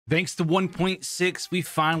Thanks to 1.6, we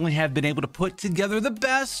finally have been able to put together the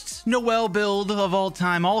best Noelle build of all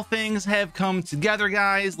time. All things have come together,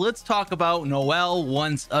 guys. Let's talk about Noelle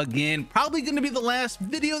once again. Probably going to be the last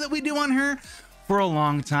video that we do on her for a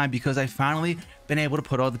long time because I finally been able to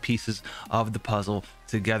put all the pieces of the puzzle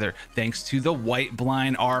together thanks to the white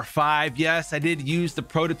blind R5. Yes, I did use the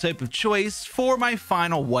prototype of choice for my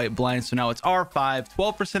final white blind, so now it's R5,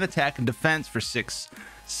 12% attack and defense for 6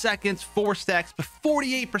 seconds, 4 stacks, but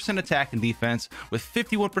 48% attack and defense with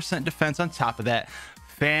 51% defense on top of that.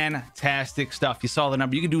 Fantastic stuff. You saw the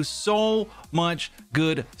number. You can do so much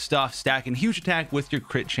good stuff, stacking huge attack with your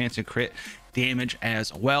crit chance and crit damage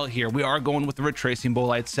as well. Here we are going with the retracing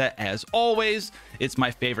bolide set as always. It's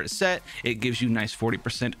my favorite set. It gives you nice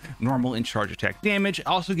 40% normal and charge attack damage. It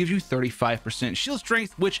also gives you 35% shield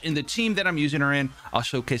strength, which in the team that I'm using her in, I'll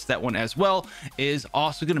showcase that one as well, is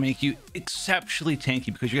also going to make you exceptionally tanky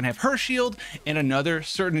because you're gonna have her shield and another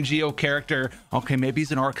certain Geo character. Okay, maybe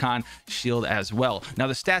he's an Archon shield as well. Now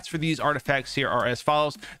the stats for these artifacts here are as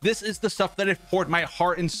follows. This is the stuff that I've poured my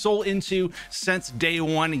heart and soul into since day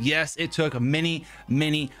one. Yes, it took many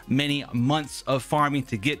months of farming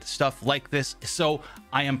to get stuff like this, so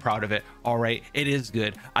I am proud of it. All right, it is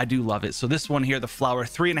good. I do love it. So this one here, the flower,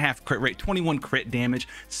 3.5 crit rate, 21 crit damage,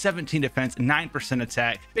 17 defense, 9%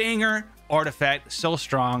 attack, banger artifact, so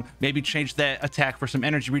strong. Maybe change that attack for some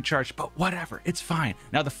energy recharge, but whatever, it's fine.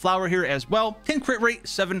 Now the flower here as well, 10 crit rate,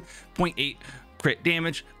 7.8 crit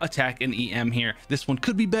damage, attack, and EM here. This one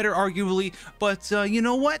could be better arguably, but you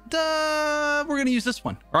know what, we're gonna use this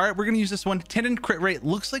one. All right, we're gonna use this one. 10 in crit rate,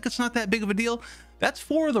 looks like it's not that big of a deal. That's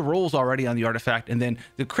 4 of the rolls already on the artifact, and then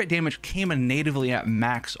the crit damage came in natively at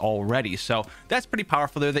max already, so that's pretty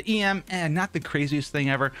powerful there. The EM, not the craziest thing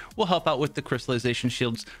ever, will help out with the crystallization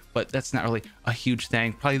shields, but that's not really a huge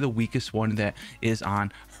thing. Probably the weakest one that is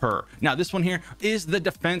on her. Now this one here is the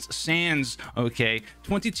defense sands. Okay,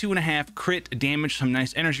 22.5 crit damage, some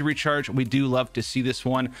nice energy recharge. We do love to see this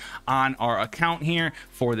one on our account here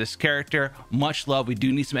for this character. Much love. We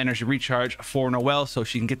do need some energy recharge for Noelle so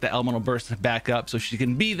she can get the elemental burst back up, so she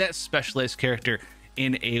can be that specialized character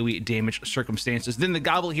in AoE damage circumstances. Then the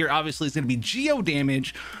gobble here obviously is going to be Geo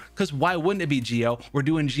damage, because why wouldn't it be Geo? We're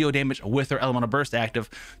doing Geo damage with our elemental burst active.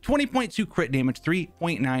 20.2 crit damage,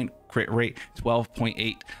 3.9 crit rate,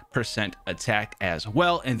 12.8% attack as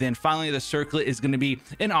well. And then finally the circlet is going to be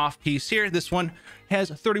an off piece here. This one has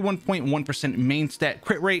 31.1% main stat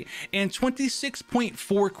crit rate and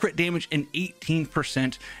 26.4 crit damage and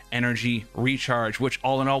 18% energy recharge, which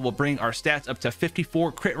all in all will bring our stats up to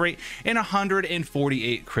 54 crit rate and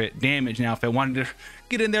 148 crit damage. Now if I wanted to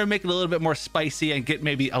get in there, make it a little bit more spicy and get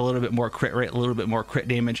maybe a little bit more crit rate, a little bit more crit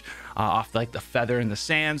damage off like the feather and the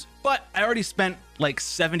sands, but I already spent like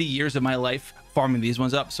 70 years of my life farming these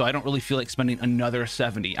ones up, so I don't really feel like spending another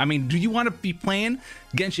 70. I mean, do you want to be playing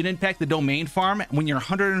Genshin Impact, the domain farm, when you're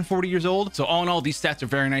 140 years old? So all in all, these stats are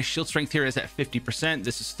very nice. Shield strength here is at 50%.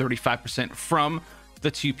 This is 35% from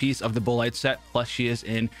the 2-piece of the bolide set, plus she is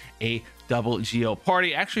in a double Geo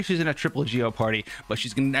party. Actually, she's in a triple Geo party, but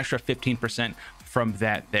she's getting an extra 15% from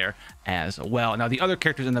that there as well. Now the other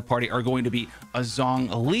characters in the party are going to be a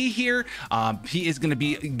Zhongli here. He is going to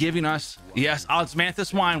be giving us, yes,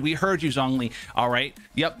 Osmanthus wine. We heard you, Zhongli. All right,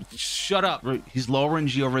 yep, shut up. He's lowering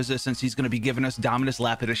Geo resistance. He's going to be giving us Dominus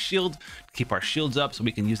Lapidus shield to keep our shields up so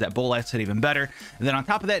we can use that bolide set even better. And then on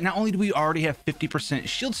top of that, not only do we already have 50%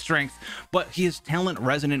 shield strength, but his talent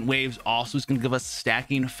Resonant Waves also is going to give us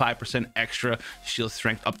stacking 5% extra shield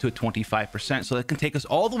strength up to 25%, so that can take us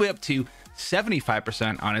all the way up to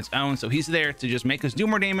 75% on its own. So he's there to just make us do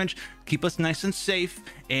more damage, keep us nice and safe,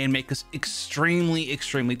 and make us extremely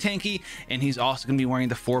tanky. And he's also going to be wearing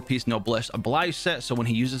the 4-piece Noblesse Oblige set, so when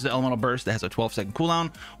he uses the elemental burst that has a 12-second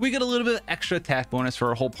cooldown, we get a little bit of extra attack bonus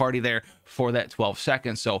for a whole party there for that 12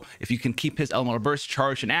 seconds. So if you can keep his elemental burst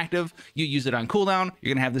charged and active, you use it on cooldown,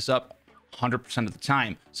 you're gonna have this up 100% of the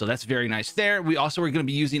time, so that's very nice there. We also are going to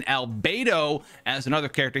be using Albedo as another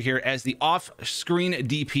character here as the off-screen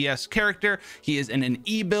DPS character. He is in an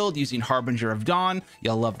E build using Harbinger of Dawn.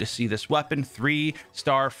 You'll love to see this weapon.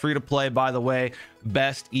 3-star, free to play, by the way.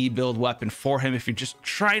 Best E build weapon for him if you're just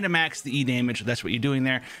trying to max the E damage. That's what you're doing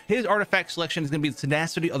there. His artifact selection is going to be the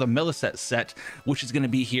Tenacity of the Millicet set, which is going to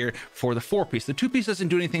be here for the 4-piece. The 2-piece doesn't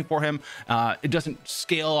do anything for him. It doesn't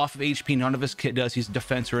scale off of HP. None of his kit does. He's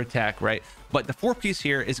defense or attack, right? But the 4-piece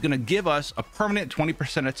here is going to give us a permanent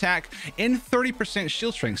 20% attack and 30%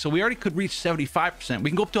 shield strength. So we already could reach 75%.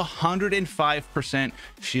 We can go up to 105%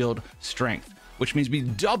 shield strength, which means we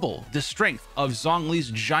double the strength of Zhongli's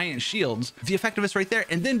giant shields, the effectiveness right there.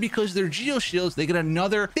 And then because they're geo shields, they get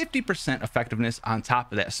another 50% effectiveness on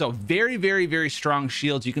top of that. So very, very, very strong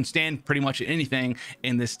shields. You can stand pretty much anything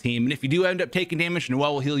in this team. And if you do end up taking damage,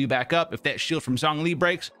 Noelle will heal you back up. If that shield from Zhongli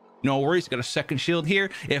breaks, no worries, got a second shield here.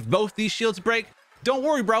 If both these shields break, don't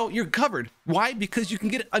worry, bro, you're covered. Why? Because you can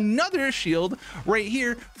get another shield right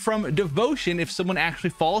here from Devotion. If someone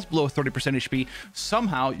actually falls below 30% HP,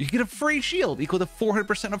 somehow you get a free shield equal to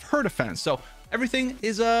 400% of her defense. So everything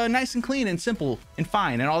is nice and clean and simple and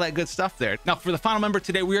fine and all that good stuff there. Now, for the final member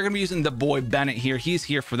today, we are going to be using the boy Bennett here. He's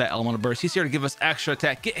here for that elemental burst. He's here to give us extra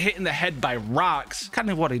attack, get hit in the head by rocks, kind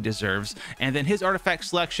of what he deserves. And then his artifact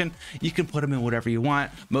selection, you can put him in whatever you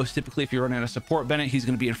want. Most typically, if you're running a support Bennett, he's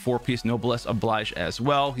going to be in 4-piece Noblesse Oblige as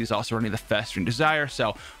well. He's also running the Festering Desire.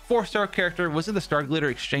 So 4-star character, was in the Star Glitter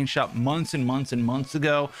exchange shop months and months and months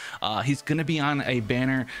ago. He's going to be on a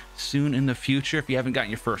banner soon in the future. If you haven't gotten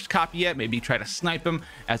your first copy yet, maybe try to snipe him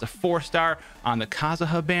as a 4-star on the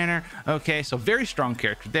Kazuha banner. Okay, so very strong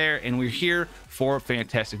character there, and we're here for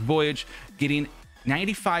Fantastic Voyage, getting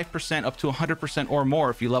 95% up to 100% or more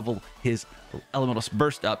if you level his elemental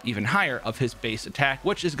burst up even higher of his base attack,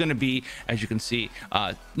 which is going to be, as you can see,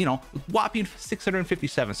 you know, whopping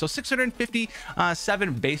 657. So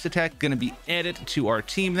 657 base attack going to be added to our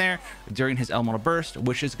team there during his elemental burst,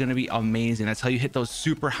 which is going to be amazing. That's how you hit those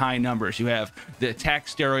super high numbers. You have the attack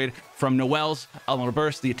steroid from Noelle's elemental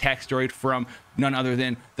burst, the attack steroid from none other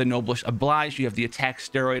than the Noblesse Oblige. You have the attack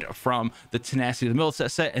steroid from the Tenacity of the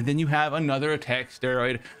Millicent set, and then you have another attack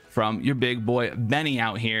steroid from your big boy Benny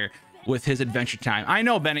out here with his Adventure Time. I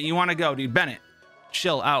know, Bennett, you want to go, dude. Bennett,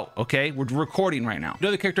 chill out, okay? We're recording right now.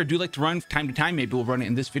 Another character I do like to run from time to time, maybe we'll run it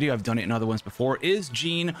in this video, I've done it in other ones before, is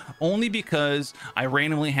Jean, only because I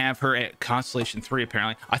randomly have her at Constellation 3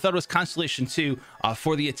 apparently. I thought it was Constellation 2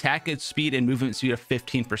 for the attack speed and movement speed of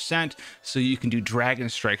 15%, so you can do Dragon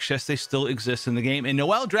Strike. Yes, they still exist in the game, and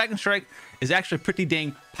Noelle Dragon Strike is actually pretty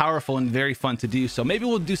dang powerful and very fun to do. So maybe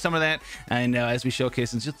we'll do some of that, and as we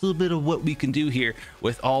showcase, it's just a little bit of what we can do here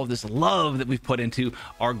with all of this love that we've put into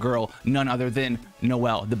our girl, none other than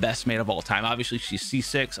Noelle, the best maid of all time. Obviously, she's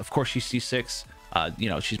C6. Of course, she's C6. You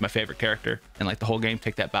know, she's my favorite character in like the whole game.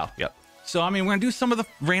 Take that bow. Yep. So, I mean, we're gonna do some of the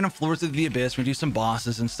random floors of the Abyss. We're gonna do some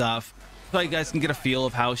bosses and stuff, so you guys can get a feel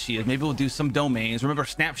of how she is. Maybe we'll do some domains. Remember,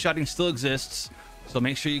 snapshotting still exists, so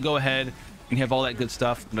make sure you go ahead and have all that good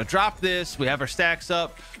stuff. I'm gonna drop this. We have our stacks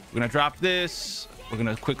up. We're gonna drop this. We're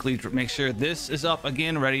gonna quickly make sure this is up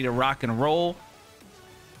again, ready to rock and roll.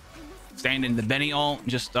 Stand in the Benny ult,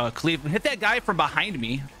 just cleave. Hit that guy from behind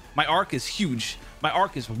me. My arc is huge. My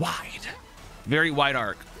arc is wide. Very wide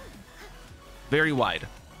arc. Very wide.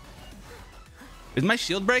 Is my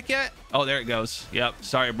shield break yet? Oh, there it goes. Yep.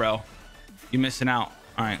 Sorry, bro. You're missing out.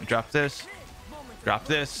 All right, drop this. Drop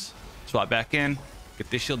this. Swap back in. Get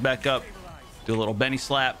this shield back up. Do a little Benny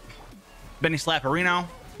slap. Benny slap Areno.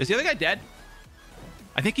 Is the other guy dead?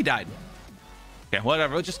 I think he died. Okay,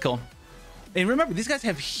 whatever. Let's just kill him. And remember, these guys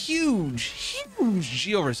have huge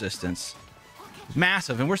geo resistance.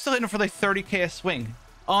 Massive. And we're still hitting for like 30k a swing.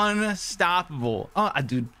 Unstoppable. Oh,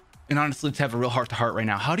 dude. And honestly, let's have a real heart-to-heart right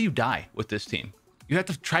now. How do you die with this team? You have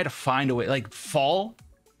to try to find a way, like fall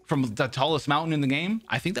from the tallest mountain in the game.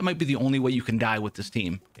 I think that might be the only way you can die with this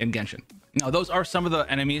team in Genshin. Now, those are some of the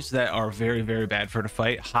enemies that are very, very bad for to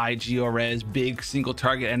fight. High geo res, big single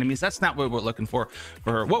target enemies. That's not what we're looking for.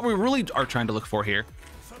 What we really are trying to look for here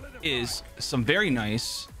is some very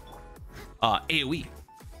nice AoE,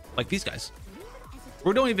 like these guys.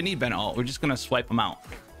 We don't even need Ben ult. We're just gonna swipe them out.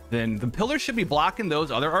 Then the pillars should be blocking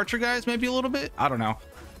those other archer guys maybe a little bit. I don't know.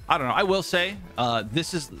 I will say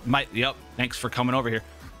this is my, yep, thanks for coming over here,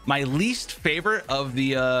 my least favorite of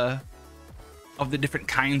the different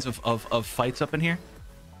kinds of fights up in here.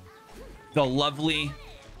 The lovely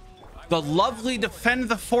defend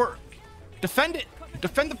the fort. Defend it.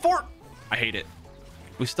 Defend the fort. I hate it.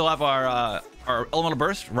 We still have our elemental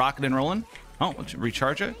burst rocking and rolling. Oh, let's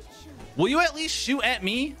recharge it. Will you at least shoot at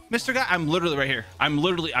me, Mr. Guy? I'm literally right here. I'm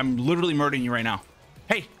literally murdering you right now.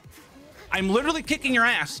 Hey, I'm literally kicking your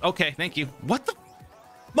ass. Okay, thank you. What the?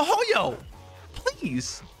 Mahoyo,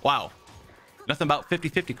 please. Wow. Nothing about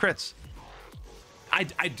 50-50 crits.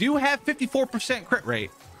 I do have 54% crit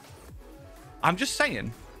rate. I'm just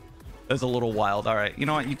saying. That's a little wild. All right, you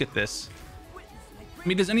know what? You get this. I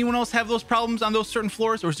mean, does anyone else have those problems on those certain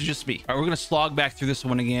floors, or is it just me? All right, we're gonna slog back through this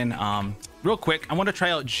one again. Real quick, I want to try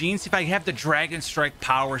out Jean, see if I have the Dragon Strike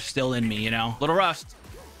power still in me, you know? Little rust.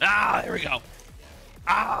 Ah, there we go.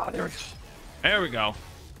 Ah, there we go. There we go.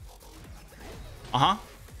 Uh-huh.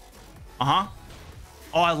 Uh-huh.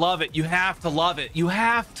 Oh, I love it. You have to love it. You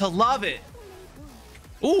have to love it.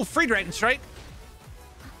 Ooh, free Dragon Strike.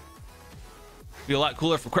 Be a lot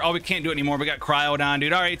cooler for... Oh, we can't do it anymore. We got cryo down,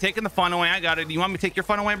 dude. All right, taking the fun away. I got it. You want me to take your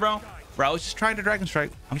fun away, bro? Bro, I was just trying to Dragon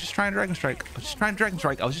Strike. I was just trying to Dragon Strike. I was just trying to Dragon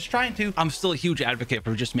Strike. I was just trying to. I'm still a huge advocate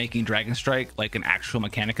for just making Dragon Strike like an actual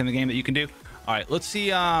mechanic in the game that you can do. All right, let's see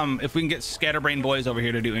if we can get Scatterbrain boys over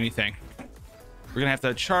here to do anything. We're gonna have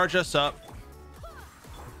to charge us up.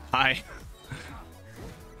 Hi.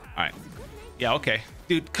 All right. Yeah, okay.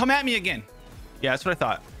 Dude, come at me again. Yeah, that's what I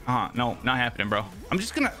thought. No, not happening, bro. I'm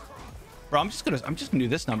just gonna do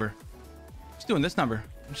this number. Just doing this number.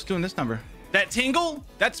 I'm just doing this number. That tingle,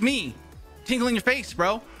 that's me. Tingling your face,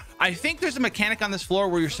 bro. I think there's a mechanic on this floor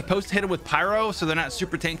where you're supposed to hit it with pyro so they're not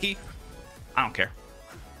super tanky. I don't care.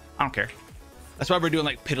 I don't care. That's why we're doing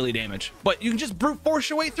like piddly damage. But you can just brute force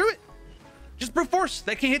your way through it. Just brute force.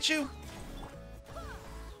 They can't hit you.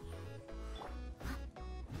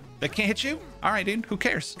 They can't hit you? All right, dude. Who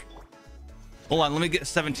cares? Hold on. Let me get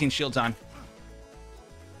 17 shields on.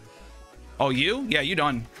 Oh, you? Yeah, you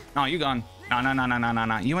done. No, you gone.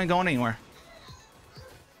 No. You ain't going anywhere.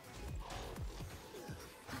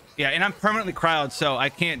 Yeah, and I'm permanently crowded, so I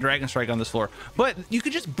can't Dragon Strike on this floor. But you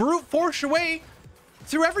could just brute force your way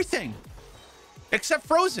through everything. Except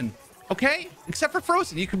Frozen. Okay? Except for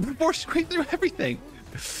Frozen. You can brute force your way through everything.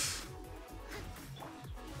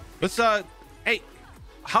 Let's, hey.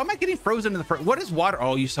 How am I getting frozen in the first? What is water?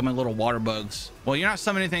 Oh, you summon little water bugs. Well, you're not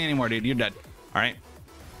summoning anything anymore, dude. You're dead. All right.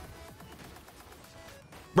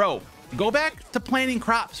 Bro, go back to planting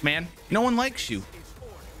crops, man. No one likes you.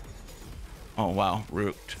 Oh, wow.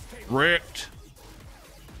 Ricked.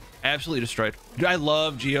 Absolutely destroyed. Dude, I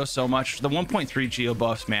love Geo so much. The 1.3 Geo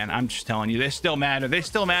buffs, man. I'm just telling you, they still matter. They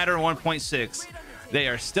still matter in 1.6. They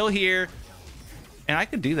are still here. And I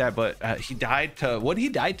could do that, but he died to... What did he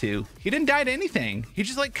die to? He didn't die to anything. He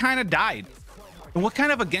just, like, kind of died. And what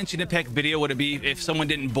kind of a Genshin Impact video would it be if someone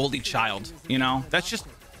didn't bully child? You know? That's just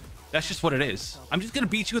what it is. I'm just gonna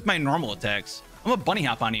beat you with my normal attacks. I'm gonna bunny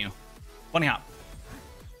hop on you. Bunny hop.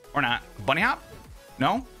 Or not. Bunny hop?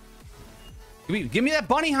 No? Give me that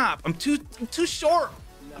bunny hop. I'm too short.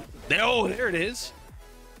 Oh, there it is.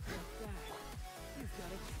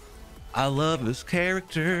 I love this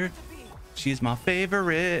character. She's my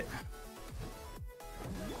favorite.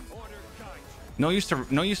 No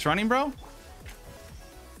use running, bro.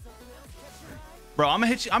 Bro, I'm gonna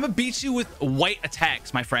hit you. I'm gonna beat you with white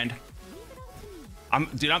attacks, my friend. I'm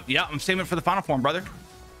saving it for the final form, brother.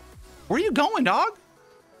 Where are you going, dog?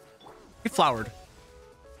 Get flowered.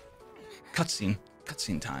 Cutscene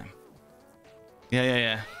time.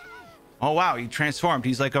 Yeah. Oh wow, he transformed.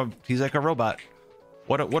 He's like a robot.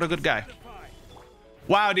 What a good guy.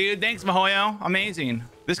 Wow, dude. Thanks, Mahoyo. Amazing.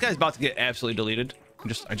 This guy's about to get absolutely deleted.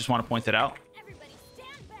 I just want to point that out.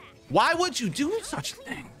 Why would you do such a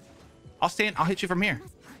thing? I'll hit you from here.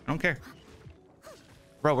 I don't care.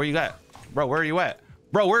 Bro, where you at? Bro, where are you at?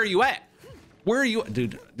 Bro, where are you at? Where are you at?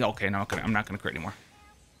 Dude, okay, no, I'm not gonna crit anymore.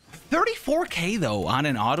 34k though on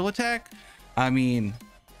an auto attack. I mean,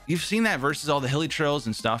 you've seen that versus all the hilly trails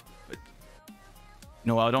and stuff, but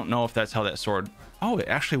no, I don't know if that's how that sword. Oh, it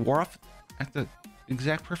actually wore off at the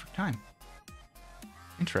exact perfect time.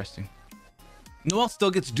 Interesting. Noelle still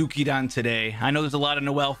gets dookied on today. I know there's a lot of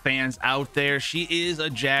Noelle fans out there. She is a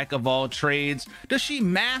jack of all trades. Does she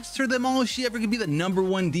master them all? Is she ever gonna be the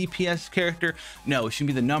 #1 DPS character? No. Is she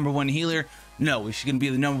gonna be the #1 healer? No. Is she gonna be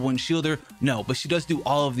the #1 shielder? No. But she does do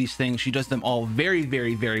all of these things. She does them all very,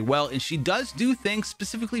 very, very well. And she does do things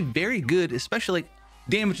specifically very good, especially like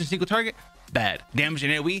damage and single target, bad. Damage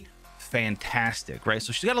and AoE, fantastic, right?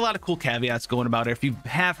 So she's got a lot of cool caveats going about her. If you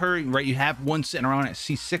have her, right, you have one sitting around at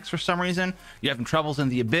C6 for some reason, you're having troubles in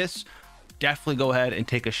the Abyss, definitely go ahead and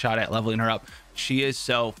take a shot at leveling her up. She is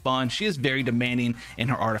so fun. She is very demanding in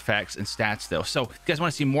her artifacts and stats though. So if you guys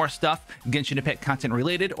want to see more stuff, Genshin Impact content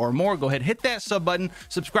related or more, go ahead and hit that sub button,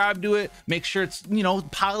 subscribe to it, make sure it's, you know,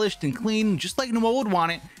 polished and clean, just like Noelle would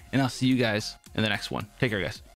want it. And I'll see you guys in the next one. Take care, guys.